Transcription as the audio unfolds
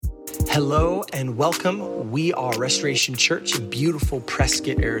Hello and welcome. We are Restoration Church in beautiful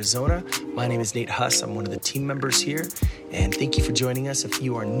Prescott, Arizona. My name is Nate Huss. I'm one of the team members here. And thank you for joining us. If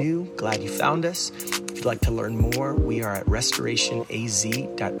you are new, glad you found us. If you'd like to learn more, we are at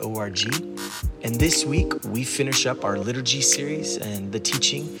restorationaz.org. And this week, we finish up our liturgy series, and the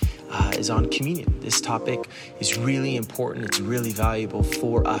teaching is on communion. This topic is really important. It's really valuable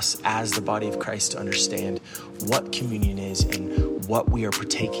for us as the body of Christ to understand what communion is and what we are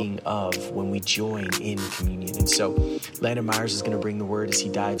partaking of when we join in communion. And so Landon Myers is going to bring the word as he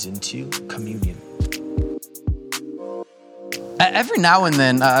dives into communion. Every now and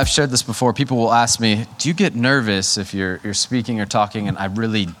then, I've shared this before, people will ask me, do you get nervous if you're speaking or talking? And I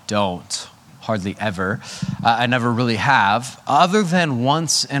really don't. Hardly ever. I never really have, other than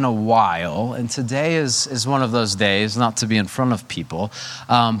once in a while. And today is one of those days, not to be in front of people,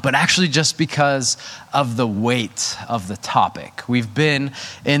 but actually just because of the weight of the topic. We've been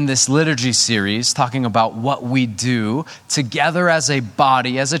in this liturgy series talking about what we do together as a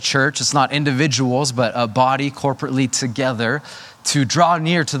body, as a church. It's not individuals, but a body corporately together to draw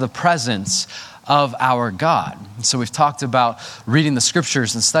near to the presence of our God. So we've talked about reading the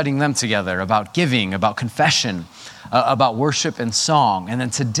scriptures and studying them together, about giving, about confession, about worship and song. And then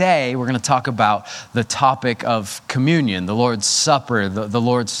today we're going to talk about the topic of communion, the Lord's Supper, the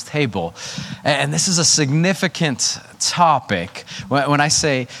Lord's table. And this is a significant topic. When I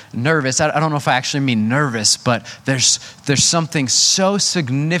say nervous, I don't know if I actually mean nervous, but there's something so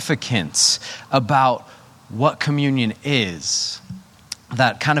significant about what communion is,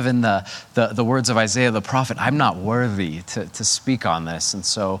 that kind of in the words of Isaiah the prophet, I'm not worthy to speak on this. And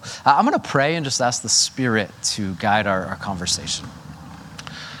so I'm going to pray and just ask the Spirit to guide our conversation.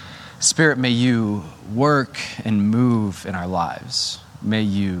 Spirit, may you work and move in our lives. May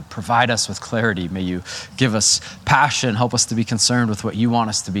you provide us with clarity. May you give us passion. Help us to be concerned with what you want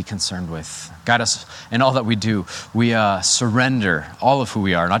us to be concerned with. Guide us in all that we do. We surrender all of who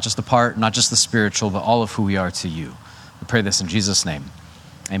we are, not just the part, not just the spiritual, but all of who we are to you. We pray this in Jesus' name.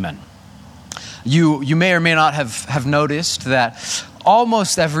 Amen. You may or may not have noticed that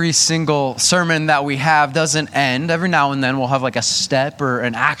almost every single sermon that we have doesn't end. Every now and then we'll have like a step or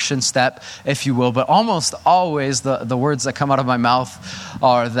an action step, if you will, but almost always the words that come out of my mouth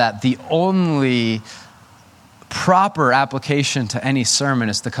are that the only proper application to any sermon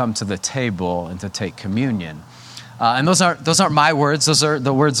is to come to the table and to take communion. And those aren't my words. Those are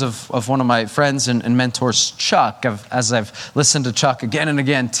the words of one of my friends and mentors, Chuck. As I've listened to Chuck again and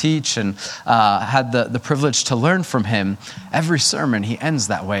again teach and had the privilege to learn from him, every sermon he ends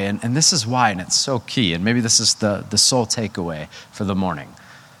that way. And this is why, and it's so key. And maybe this is the sole takeaway for the morning.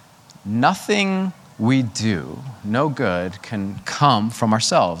 Nothing we do, no good, can come from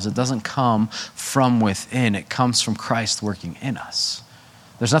ourselves. It doesn't come from within. It comes from Christ working in us.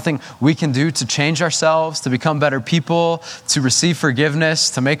 There's nothing we can do to change ourselves, to become better people, to receive forgiveness,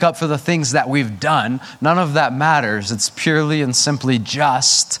 to make up for the things that we've done. None of that matters. It's purely and simply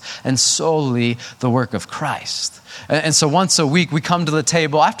just and solely the work of Christ. And so once a week, we come to the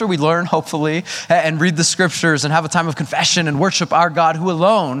table after we learn, hopefully, and read the scriptures and have a time of confession and worship our God who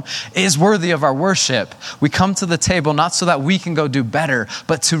alone is worthy of our worship. We come to the table not so that we can go do better,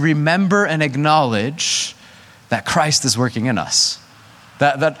 but to remember and acknowledge that Christ is working in us.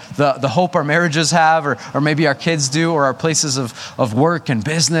 That the hope our marriages have, or maybe our kids do, or our places of work and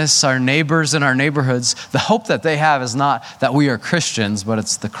business, our neighbors in our neighborhoods, the hope that they have is not that we are Christians, but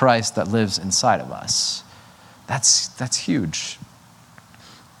it's the Christ that lives inside of us. That's huge.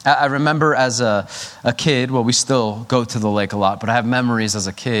 I remember as a kid, well, we still go to the lake a lot, but I have memories as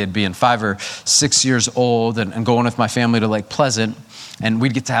a kid being 5 or 6 years old and going with my family to Lake Pleasant. And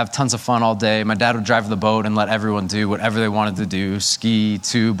we'd get to have tons of fun all day. My dad would drive the boat and let everyone do whatever they wanted to do, ski,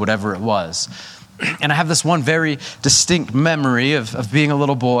 tube, whatever it was. And I have this one very distinct memory of being a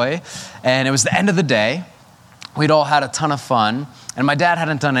little boy. And it was the end of the day. We'd all had a ton of fun. And my dad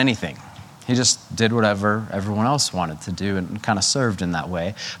hadn't done anything. He just did whatever everyone else wanted to do and kind of served in that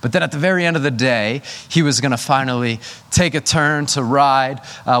way. But then at the very end of the day, he was going to finally take a turn to ride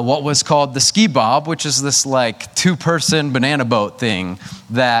what was called the ski bob, which is this like 2-person banana boat thing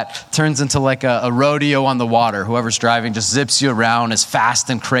that turns into like a rodeo on the water. Whoever's driving just zips you around as fast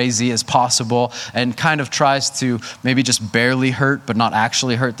and crazy as possible and kind of tries to maybe just barely hurt, but not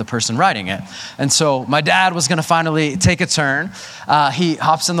actually hurt the person riding it. And so my dad was going to finally take a turn. He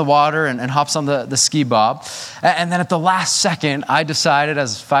hops in the water and hops on the ski bob. And then at the last second, I decided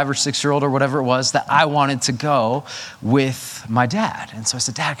as 5 or 6 year old or whatever it was that I wanted to go with my dad. And so I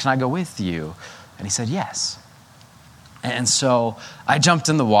said, Dad, can I go with you? And he said, yes. And so I jumped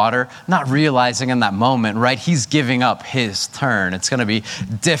in the water, not realizing in that moment, right, he's giving up his turn. It's going to be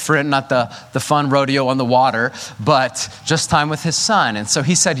different, not the fun rodeo on the water, but just time with his son. And so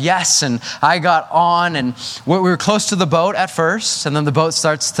he said yes, and I got on, and we were close to the boat at first, and then the boat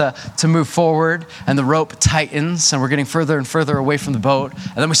starts to move forward, and the rope tightens, and we're getting further and further away from the boat.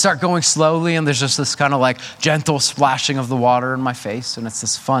 And then we start going slowly, and there's just this kind of like gentle splashing of the water in my face, and it's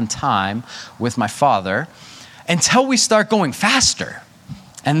this fun time with my father, until we start going faster.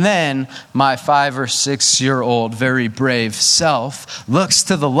 And then my 5 or 6 year old, very brave self looks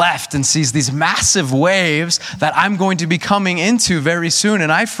to the left and sees these massive waves that I'm going to be coming into very soon.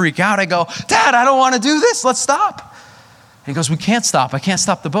 And I freak out. I go, Dad, I don't want to do this. Let's stop. And he goes, we can't stop. I can't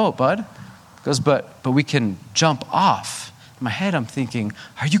stop the boat, bud. He goes, but we can jump off. In my head, I'm thinking,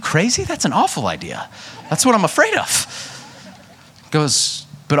 are you crazy? That's an awful idea. That's what I'm afraid of. He goes,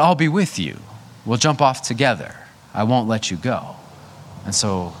 but I'll be with you. We'll jump off together. I won't let you go. And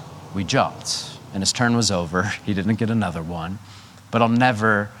so we jumped, and his turn was over. He didn't get another one, but I'll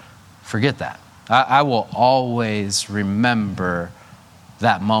never forget that. I will always remember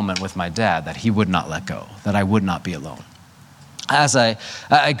that moment with my dad, that he would not let go, that I would not be alone. As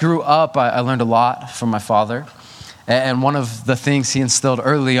I grew up, I learned a lot from my father. And one of the things he instilled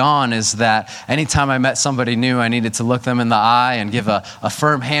early on is that anytime I met somebody new, I needed to look them in the eye and give a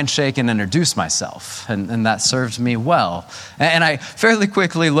firm handshake and introduce myself. And that served me well. And I fairly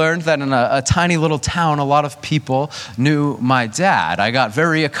quickly learned that in a tiny little town, a lot of people knew my dad. I got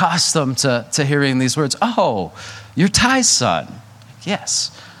very accustomed to hearing these words, "Oh, you're Ty's son."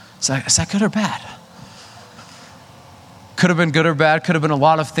 Yes. Is that good or bad? Could have been good or bad, could have been a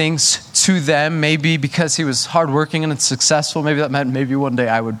lot of things to them, maybe because he was hardworking and successful. Maybe that meant maybe one day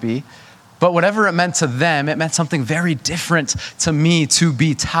I would be. But whatever it meant to them, it meant something very different to me to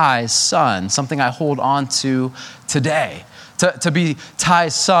be Ty's son, something I hold on to today. To be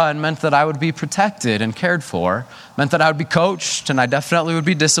Ty's son meant that I would be protected and cared for, meant that I would be coached, and I definitely would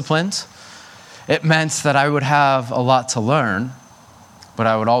be disciplined. It meant that I would have a lot to learn, but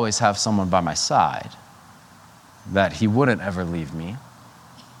I would always have someone by my side, that he wouldn't ever leave me,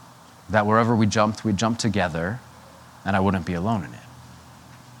 that wherever we jumped, we'd jump together, and I wouldn't be alone in it.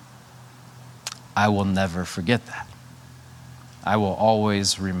 I will never forget that. I will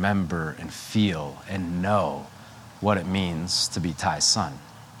always remember and feel and know what it means to be Ty's son.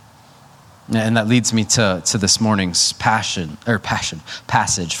 And that leads me to this morning's passage,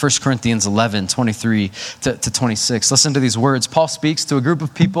 1 Corinthians 11, 23 to 26. Listen to these words. Paul speaks to a group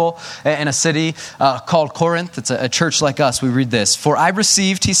of people in a city called Corinth. It's a church like us. We read this. "For I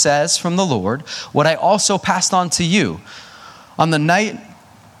received," he says, "from the Lord, what I also passed on to you. On the night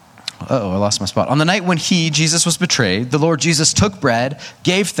when Jesus was betrayed, the Lord Jesus took bread,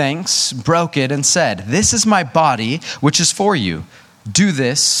 gave thanks, broke it, and said, 'This is my body, which is for you. Do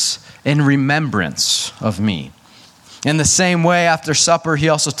this in remembrance of me.' In the same way, after supper, he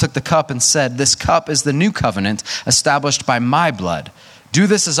also took the cup and said, 'This cup is the new covenant established by my blood. Do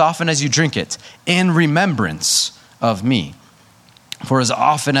this as often as you drink it, in remembrance of me. For as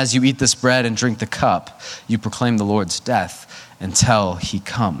often as you eat this bread and drink the cup, you proclaim the Lord's death until he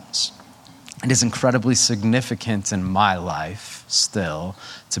comes.'" It is incredibly significant in my life still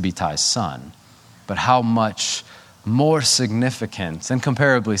to be Ty's son. But how much more significant,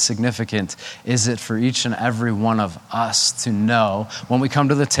 incomparably significant, is it for each and every one of us to know when we come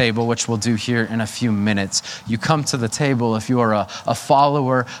to the table, which we'll do here in a few minutes. You come to the table if you are a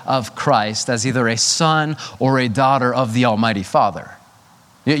follower of Christ as either a son or a daughter of the Almighty Father.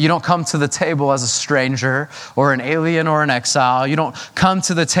 You don't come to the table as a stranger or an alien or an exile. You don't come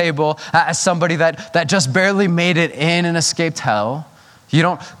to the table as somebody that just barely made it in and escaped hell. You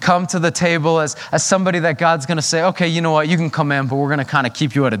don't come to the table as somebody that God's going to say, "Okay, you know what, you can come in, but we're going to kind of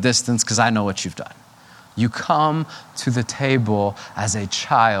keep you at a distance because I know what you've done." You come to the table as a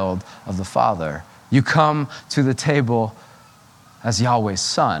child of the Father. You come to the table as Yahweh's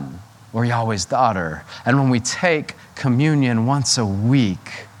son or Yahweh's daughter. And when we take communion once a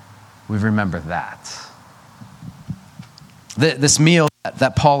week, we remember that. This meal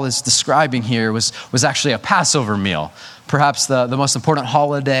that Paul is describing here was actually a Passover meal. Perhaps the most important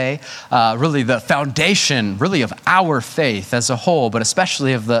holiday, really the foundation really of our faith as a whole, but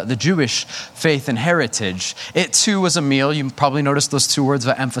especially of the Jewish faith and heritage. It too was a meal. You probably noticed those two words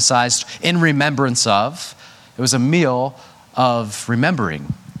that I emphasized, in remembrance of. It was a meal of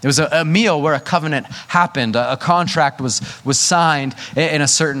remembering. It was a meal where a covenant happened, a contract was signed in a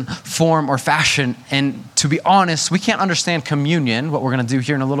certain form or fashion. And to be honest, we can't understand communion, what we're going to do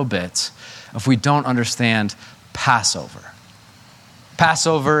here in a little bit, if we don't understand Passover.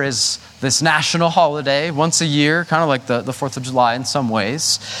 Passover is this national holiday once a year, kind of like the 4th of July in some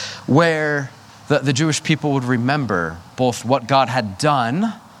ways, where the Jewish people would remember both what God had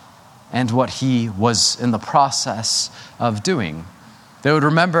done and what he was in the process of doing. They would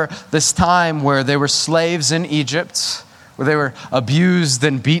remember this time where they were slaves in Egypt, where they were abused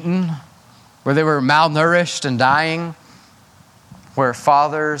and beaten, where they were malnourished and dying, where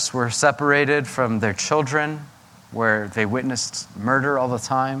fathers were separated from their children, where they witnessed murder all the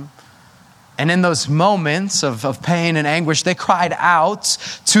time. And in those moments of pain and anguish, they cried out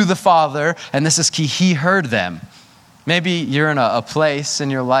to the Father, and this is key, he heard them. Maybe you're in a place in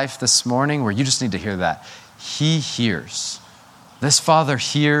your life this morning where you just need to hear that. He hears. This Father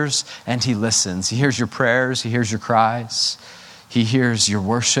hears and he listens. He hears your prayers, he hears your cries, he hears your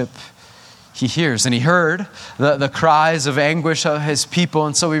worship. He hears, and he heard the cries of anguish of his people,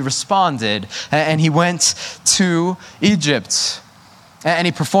 and so he responded, and he went to Egypt, and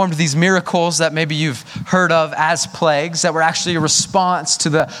he performed these miracles that maybe you've heard of as plagues that were actually a response to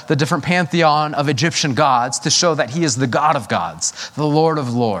the different pantheon of Egyptian gods to show that he is the God of gods, the Lord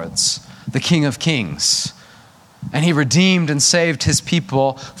of lords, the King of kings. And he redeemed and saved his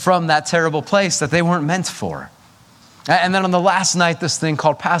people from that terrible place that they weren't meant for. And then on the last night, this thing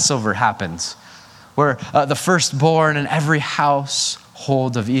called Passover happens, where the firstborn in every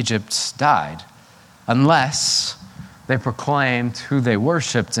household of Egypt died, unless they proclaimed who they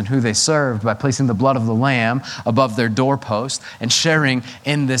worshiped and who they served by placing the blood of the lamb above their doorpost and sharing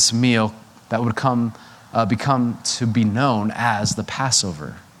in this meal that would become to be known as the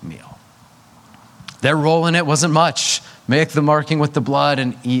Passover meal. Their role in it wasn't much. Make the marking with the blood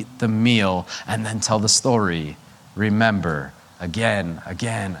and eat the meal, and then tell the story. Remember, again,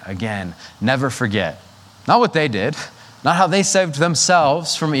 again, again. Never forget. Not what they did, not how they saved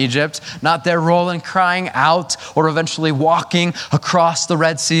themselves from Egypt, not their role in crying out or eventually walking across the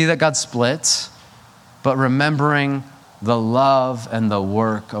Red Sea that God split, but remembering the love and the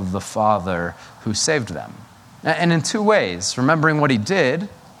work of the Father who saved them. And in two ways, remembering what he did,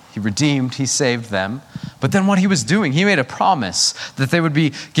 he redeemed, he saved them. But then what he was doing, he made a promise that they would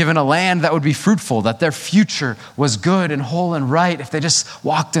be given a land that would be fruitful, that their future was good and whole and right if they just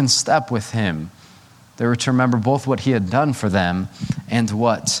walked in step with him. They were to remember both what he had done for them and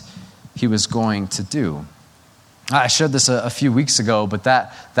what he was going to do. I shared this a few weeks ago, but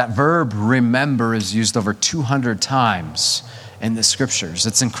that verb remember is used over 200 times in the scriptures.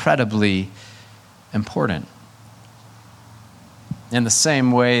 It's incredibly important. In the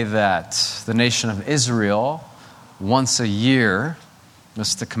same way that the nation of Israel, once a year,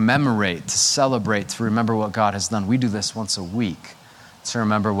 was to commemorate, to celebrate, to remember what God has done. We do this once a week to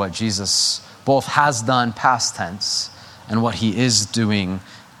remember what Jesus both has done, past tense, and what he is doing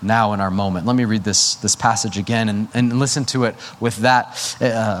now in our moment. Let me read this passage again and listen to it with that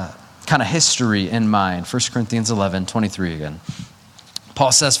kind of history in mind. 1 Corinthians 11:23 again.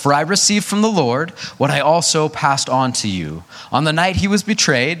 Paul says, "For I received from the Lord what I also passed on to you. On the night he was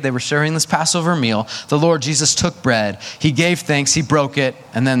betrayed," they were sharing this Passover meal, "the Lord Jesus took bread. He gave thanks, he broke it,"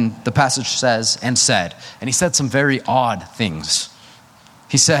 and then the passage says, "and said," and he said some very odd things.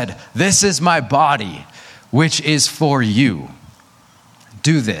 He said, "This is my body, which is for you.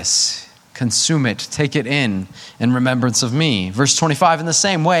 Do this, consume it, take it in remembrance of me." Verse 25, in the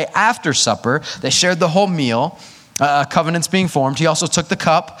same way, after supper, they shared the whole meal, covenants being formed. He also took the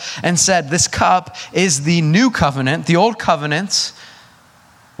cup and said, "This cup is the new covenant." The old covenant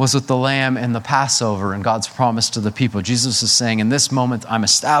was with the lamb and the Passover and God's promise to the people. Jesus is saying, in this moment, I'm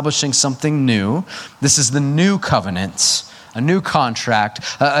establishing something new. This is the new covenant, a new contract,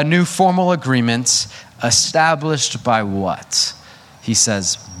 a new formal agreement established by what? He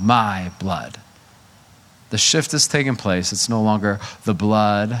says, my blood. The shift has taken place. It's no longer the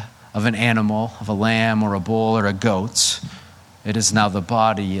blood of an animal, of a lamb or a bull or a goat. It is now the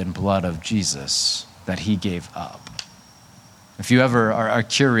body and blood of Jesus that he gave up. If you ever are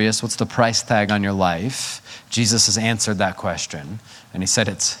curious, what's the price tag on your life? Jesus has answered that question, and he said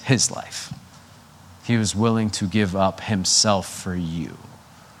it's his life. He was willing to give up himself for you.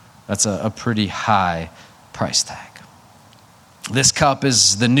 That's a pretty high price tag. This cup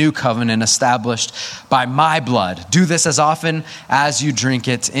is the new covenant established by my blood. Do this as often as you drink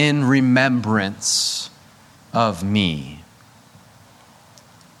it in remembrance of me.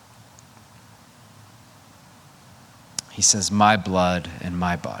 He says, my blood and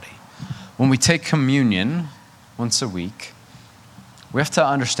my body. When we take communion once a week, we have to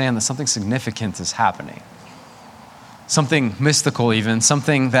understand that something significant is happening. something mystical even,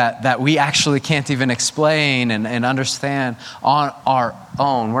 something that we actually can't even explain and understand on our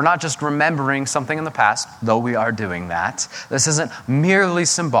own. We're not just remembering something in the past, though we are doing that. This isn't merely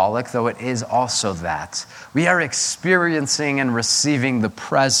symbolic, though it is also that. We are experiencing and receiving the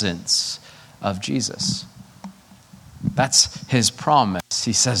presence of Jesus. That's his promise.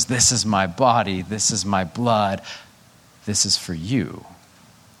 He says, this is my body, this is my blood, this is for you.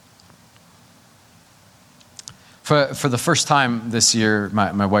 For the first time this year,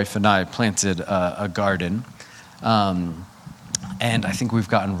 my wife and I planted a garden. And I think we've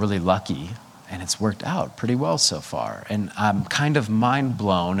gotten really lucky, and it's worked out pretty well so far. And I'm kind of mind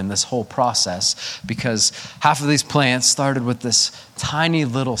blown in this whole process because half of these plants started with this tiny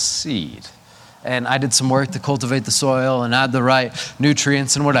little seed. And I did some work to cultivate the soil and add the right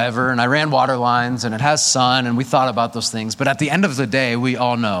nutrients and whatever. And I ran water lines and it has sun and we thought about those things. But at the end of the day, we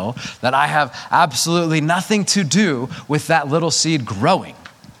all know that I have absolutely nothing to do with that little seed growing.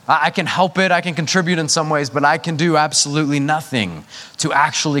 I can help it, I can contribute in some ways, but I can do absolutely nothing to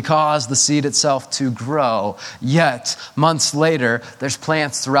actually cause the seed itself to grow. Yet, months later, there's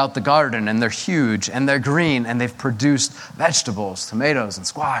plants throughout the garden and they're huge and they're green and they've produced vegetables, tomatoes and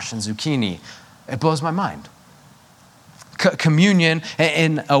squash and zucchini. It blows my mind. Communion,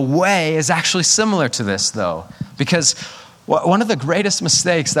 in a way, is actually similar to this, though, because one of the greatest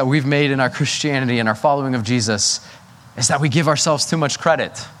mistakes that we've made in our Christianity and our following of Jesus is that we give ourselves too much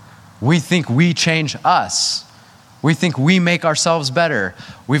credit. We think we change us. We think we make ourselves better.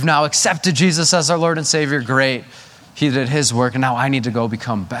 We've now accepted Jesus as our Lord and Savior. Great. He did his work, and now I need to go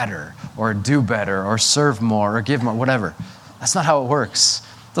become better or do better or serve more or give more, whatever. That's not how it works.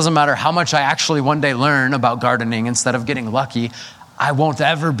 Doesn't matter how much I actually one day learn about gardening, instead of getting lucky, I won't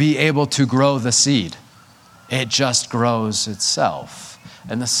ever be able to grow the seed. It just grows itself.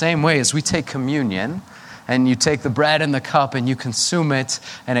 In the same way as we take communion and you take the bread and the cup and you consume it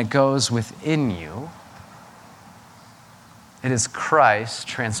and it goes within you, it is Christ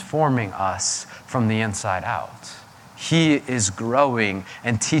transforming us from the inside out. He is growing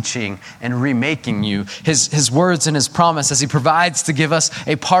and teaching and remaking you. His words and his promise as he provides to give us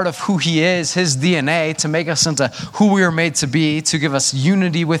a part of who he is, his DNA, to make us into who we are made to be, to give us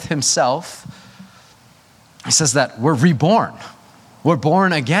unity with himself. He says that we're reborn. We're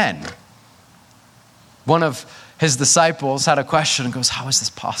born again. One of his disciples had a question and goes, how is this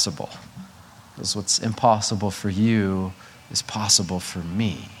possible? Because what's impossible for you is possible for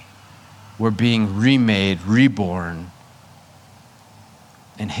me. We're being remade, reborn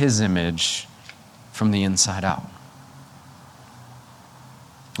in his image from the inside out.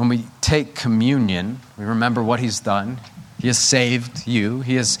 When we take communion, we remember what he's done. He has saved you.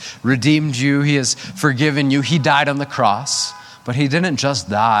 He has redeemed you. He has forgiven you. He died on the cross, but he didn't just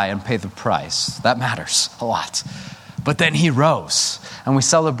die and pay the price. That matters a lot. But then he rose, and we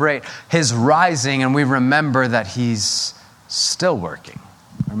celebrate his rising, and we remember that he's still working.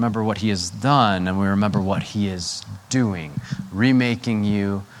 Remember what he has done, and we remember what he is doing, remaking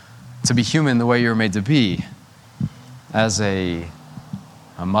you to be human the way you were made to be, as a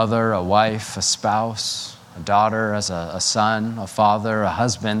mother, a wife, a spouse, a daughter, as a son, a father, a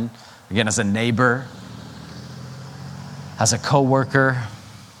husband, again, as a neighbor, as a coworker,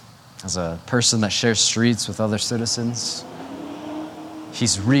 as a person that shares streets with other citizens.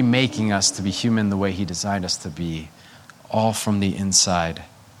 He's remaking us to be human the way he designed us to be, all from the inside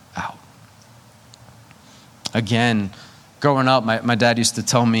out. Again, growing up, my dad used to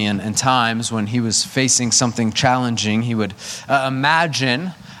tell me in times when he was facing something challenging, he would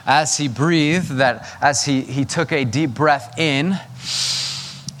imagine as he breathed that as he took a deep breath in,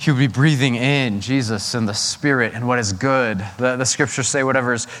 he would be breathing in Jesus and the Spirit and what is good. The scriptures say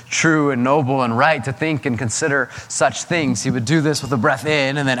whatever is true and noble and right to think and consider such things. He would do this with a breath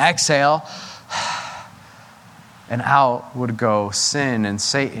in and then exhale. And out would go sin and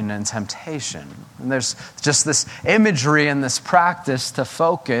Satan and temptation. And there's just this imagery and this practice to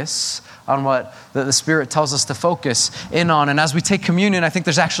focus on what the Spirit tells us to focus in on. And as we take communion, I think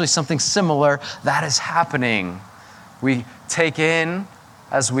there's actually something similar that is happening. We take in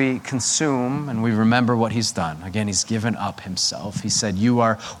as we consume and we remember what he's done. Again, he's given up himself. He said, you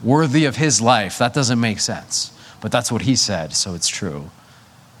are worthy of his life. That doesn't make sense, but that's what he said, so it's true.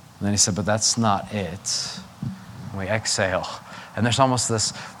 And then he said, but that's not it. We exhale, and there's almost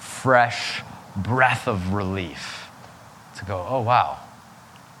this fresh breath of relief to go, oh, wow.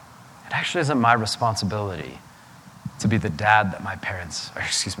 It actually isn't my responsibility to be the dad that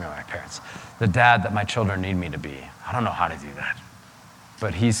the dad that my children need me to be. I don't know how to do that.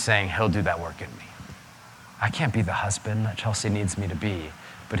 But he's saying he'll do that work in me. I can't be the husband that Chelsea needs me to be,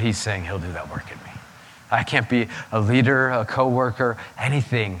 but he's saying he'll do that work in me. I can't be a leader, a coworker,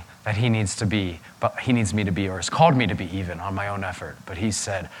 anything that he needs to be, but he needs me to be, or has called me to be even on my own effort. But he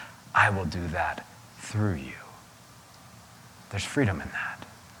said, I will do that through you. There's freedom in that.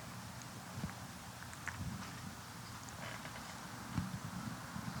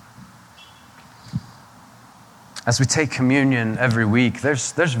 As we take communion every week,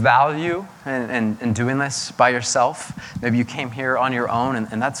 there's value in doing this by yourself. Maybe you came here on your own,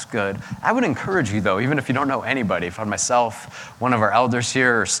 and that's good. I would encourage you, though, even if you don't know anybody, if I'm myself, one of our elders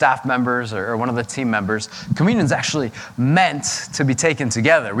here, or staff members, or one of the team members, communion's actually meant to be taken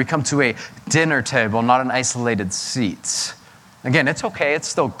together. We come to a dinner table, not an isolated seat. Again, it's okay, it's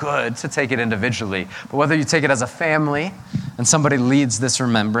still good to take it individually, but whether you take it as a family and somebody leads this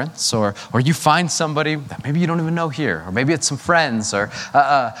remembrance, or you find somebody that maybe you don't even know here, or maybe it's some friends or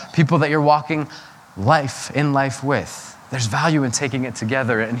people that you're walking in life with, there's value in taking it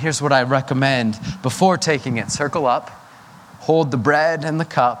together. And here's what I recommend before taking it. Circle up, hold the bread and the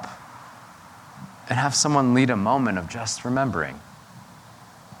cup, and have someone lead a moment of just remembering.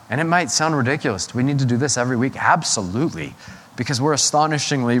 And it might sound ridiculous. Do we need to do this every week? Absolutely. Because we're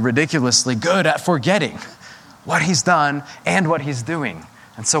astonishingly, ridiculously good at forgetting what he's done and what he's doing.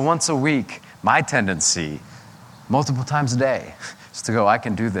 And so once a week, my tendency, multiple times a day, is to go, I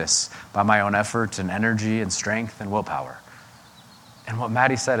can do this by my own effort and energy and strength and willpower. And what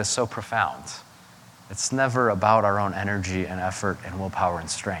Maddie said is so profound. It's never about our own energy and effort and willpower and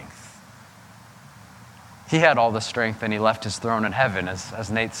strength. He had all the strength and he left his throne in heaven,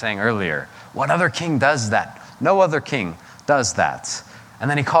 as Nate sang earlier. What other king does that? No other king does that. And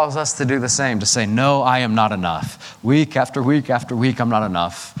then he calls us to do the same, to say, no, I am not enough. Week after week after week, I'm not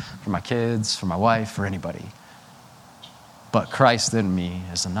enough for my kids, for my wife, for anybody. But Christ in me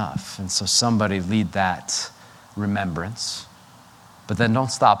is enough. And so somebody lead that remembrance. But then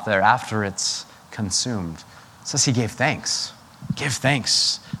don't stop there after it's consumed. It says he gave thanks. Give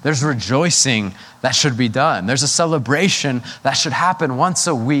thanks. There's rejoicing that should be done. There's a celebration that should happen once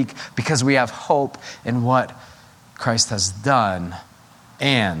a week because we have hope in what Christ has done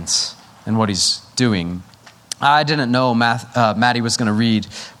and in what he's doing. I didn't know Maddie was going to read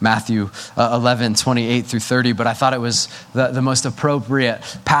Matthew 11, 28 through 30, but I thought it was the most appropriate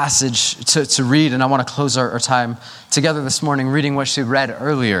passage to read, and I want to close our time together this morning reading what she read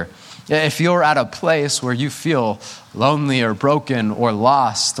earlier. If you're at a place where you feel lonely or broken or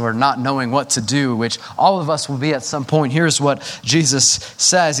lost or not knowing what to do, which all of us will be at some point, here's what Jesus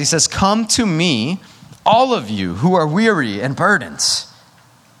says. He says, come to me, all of you who are weary and burdened,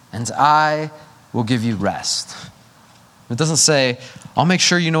 and I will give you rest. It doesn't say, I'll make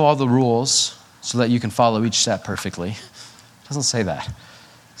sure you know all the rules so that you can follow each step perfectly. It doesn't say that. It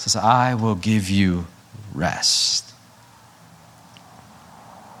says, I will give you rest.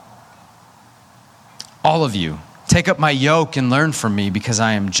 All of you, take up my yoke and learn from me, because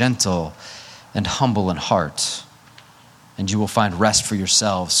I am gentle and humble in heart, and you will find rest for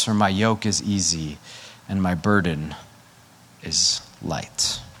yourselves, for my yoke is easy and my burden is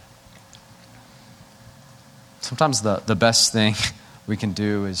light. Sometimes the best thing we can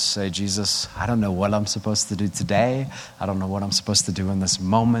do is say, Jesus, I don't know what I'm supposed to do today. I don't know what I'm supposed to do in this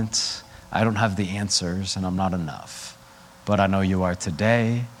moment. I don't have the answers, and I'm not enough. But I know you are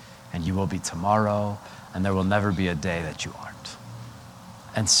today, and you will be tomorrow, and there will never be a day that you aren't.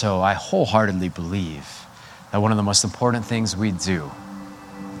 And so I wholeheartedly believe that one of the most important things we do,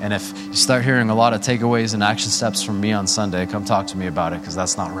 and if you start hearing a lot of takeaways and action steps from me on Sunday, come talk to me about it, because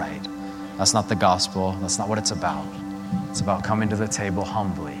that's not right. That's not the gospel. That's not what it's about. It's about coming to the table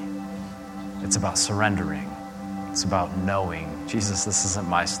humbly. It's about surrendering. It's about knowing, Jesus, this isn't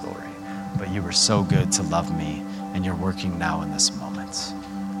my story, but you were so good to love me, and you're working now in this moment.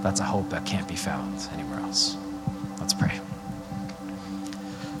 That's a hope that can't be found anywhere else. Let's pray.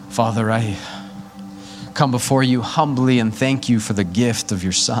 Father, I come before you humbly and thank you for the gift of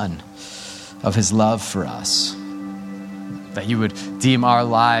your Son, of his love for us, that you would deem our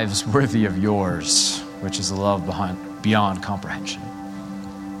lives worthy of yours, which is a love beyond comprehension.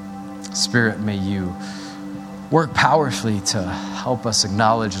 Spirit, may you work powerfully to help us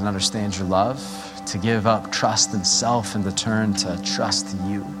acknowledge and understand your love, to give up trust in self and to turn to trust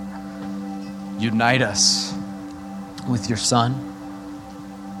you. Unite us with your Son.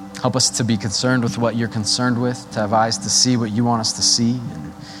 Help us to be concerned with what you're concerned with, to have eyes to see what you want us to see,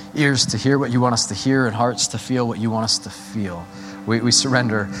 and ears to hear what you want us to hear, and hearts to feel what you want us to feel. We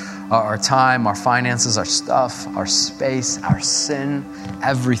surrender our time, our finances, our stuff, our space, our sin,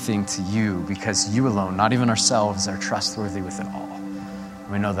 everything to you, because you alone, not even ourselves, are trustworthy with it all.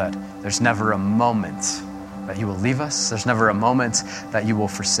 We know that there's never a moment that you will leave us. There's never a moment that you will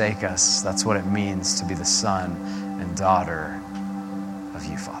forsake us. That's what it means to be the son and daughter of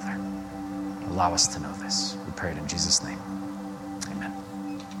you, Father. Allow us to know this. We pray it in Jesus' name. Amen.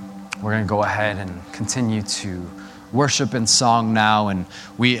 We're going to go ahead and continue to worship in song now, and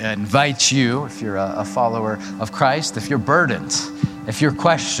we invite you, if you're a follower of Christ, if you're burdened, if you're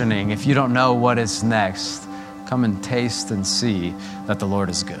questioning, if you don't know what is next, come and taste and see that the Lord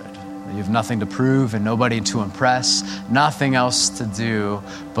is good. You have nothing to prove and nobody to impress, nothing else to do,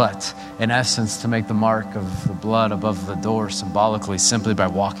 but in essence to make the mark of the blood above the door symbolically simply by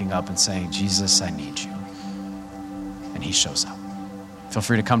walking up and saying, Jesus, I need you. And he shows up. Feel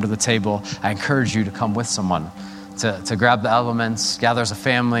free to come to the table. I encourage you to come with someone to grab the elements, gather as a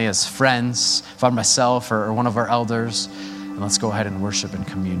family, as friends, find myself or one of our elders, and let's go ahead and worship in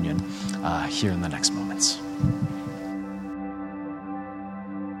communion here in the next moments.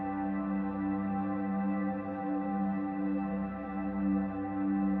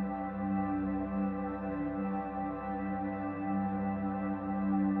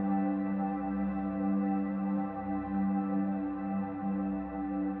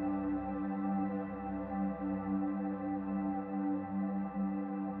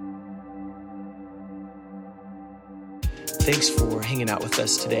 Thanks for hanging out with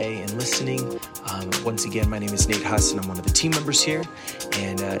us today and listening. Once again, my name is Nate Huss, and I'm one of the team members here.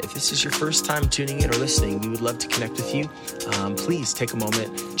 And if this is your first time tuning in or listening, we would love to connect with you. Please take a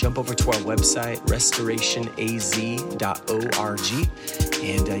moment, jump over to our website, restorationaz.org,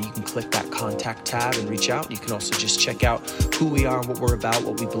 and you can click that contact tab and reach out. You can also just check out who we are, what we're about,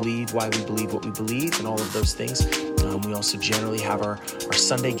 what we believe, why we believe what we believe, and all of those things. We also generally have our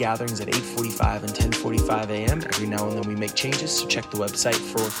Sunday gatherings at 8:45 and 10:45 a.m. Every now and then we make changes, so check the website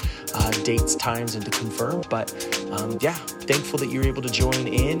for dates, times, and to confirm. But thankful that you're able to join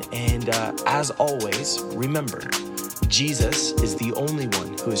in. And as always, remember, Jesus is the only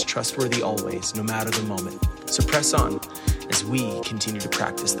one who is trustworthy always, no matter the moment. So press on as we continue to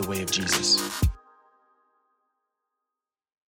practice the way of Jesus.